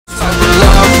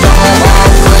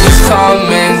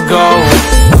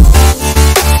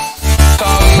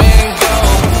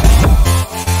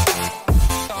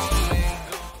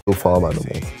farm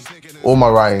animal. All my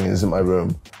writing is in my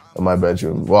room, in my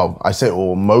bedroom. Well, I say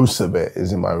all, most of it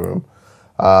is in my room.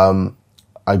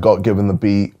 I got given the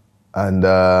beat, and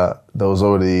there was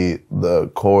already the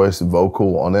chorus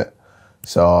vocal on it.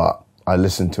 So I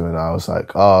listened to it and I was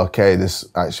like, oh, okay, this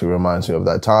actually reminds me of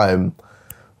that time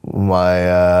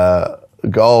my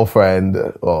girlfriend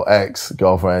or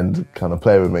ex-girlfriend kind of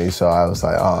played with me. So I was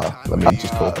like, let me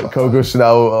just put Coco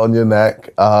Chanel on your neck.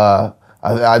 I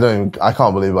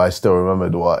can't believe I still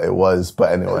remembered what it was.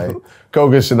 But anyway,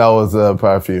 Coco Chanel was the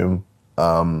perfume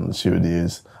she would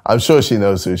use. I'm sure she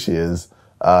knows who she is.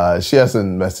 She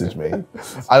hasn't messaged me.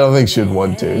 I don't think she'd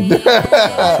want to.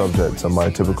 Subjects and my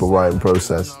typical writing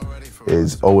process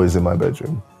is always in my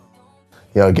bedroom.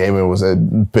 You know, gaming was a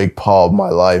big part of my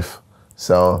life.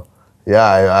 So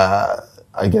yeah,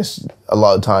 I guess a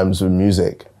lot of times with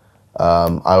music,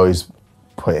 I always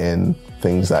put in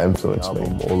things that influence me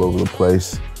all over the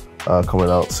place. Coming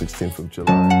out 16th of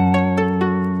July.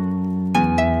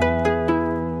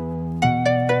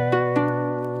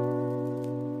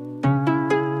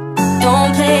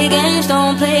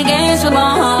 Don't play games with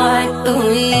my heart.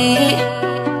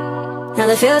 Ooh, now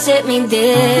the feels hit me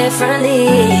differently.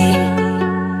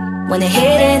 When the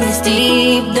hitting is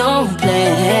deep, don't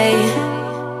play,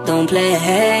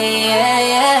 yeah,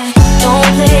 yeah.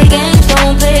 Don't play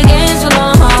games with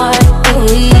my heart. Ooh,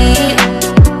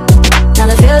 now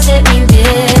the feels hit me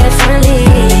differently.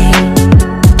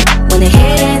 When the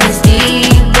hitting is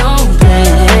deep, don't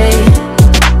play,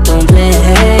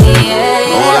 yeah,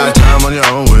 yeah. All that time on your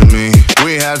own with me,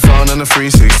 we had fun on the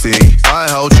 360. I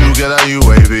helped you get out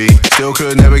UAV, still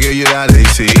could never get you that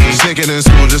AC. Sneaking in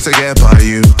school just to get by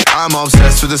you. I'm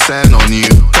obsessed with the scent on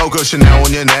you. Coco Chanel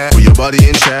on your neck, with your body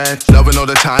in check, loving all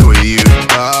the time with you.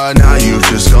 But now you've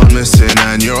just gone missing,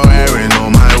 and you're airing all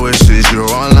my wishes.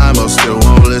 You're online but still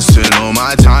won't listen. All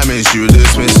my time is you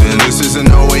dismissing. This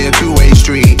isn't no way a two-way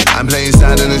street. I'm playing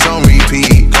sad and it's on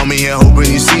repeat. Got me here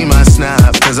hoping you see my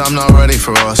snap, cause I'm not ready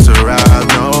for us to rap,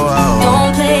 no.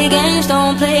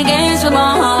 Don't play games with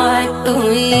my heart.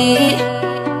 Ooh,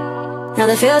 now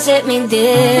the feels hit me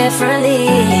differently.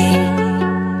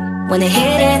 When the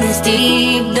hitting is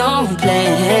deep, don't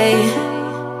play,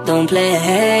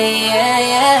 yeah,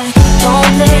 yeah.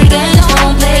 Don't play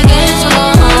games with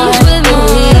my heart.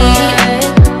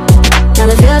 Now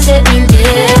the feels hit me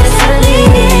differently.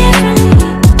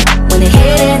 When the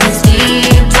hitting is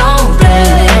deep, don't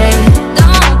play,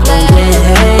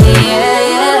 yeah,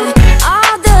 yeah.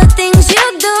 All the things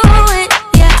you're doing,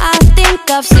 yeah, I think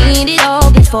I've seen it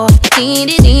all before. Seen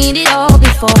it all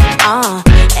before.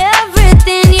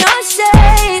 Everything you're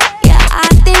saying, yeah, I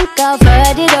think I've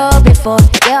heard it all before.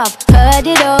 Yeah, I've heard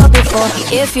it all before.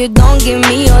 If you don't give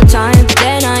me your time,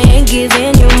 then I ain't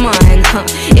giving you mine.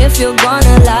 If you're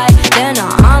gonna lie, then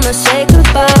I'ma say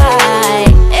goodbye.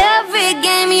 Every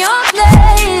game you're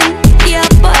playing, yeah,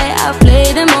 boy, I've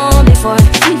played them all before.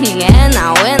 And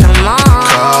I win them all.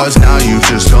 Cause now you've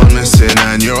just gone missing,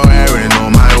 and you're airing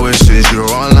all my wishes. You're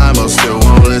online but still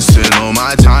won't listen. All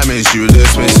my time is you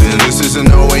dismissing. This isn't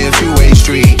no way a two-way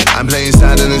street. I'm playing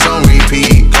sad and it's on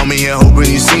repeat. Got me here hoping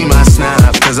you see my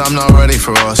snap, cause I'm not ready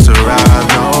for us to rap,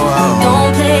 no.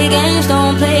 Don't play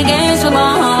games with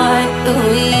my heart.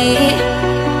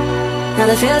 Ooh, now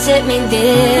the feels hit me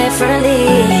differently.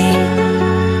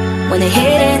 When the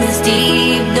hitting is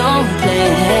deep, don't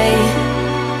play,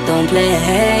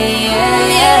 yeah,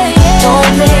 yeah.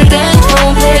 Don't play games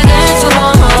with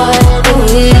my heart. Ooh,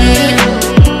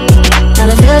 now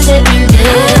the feels hit me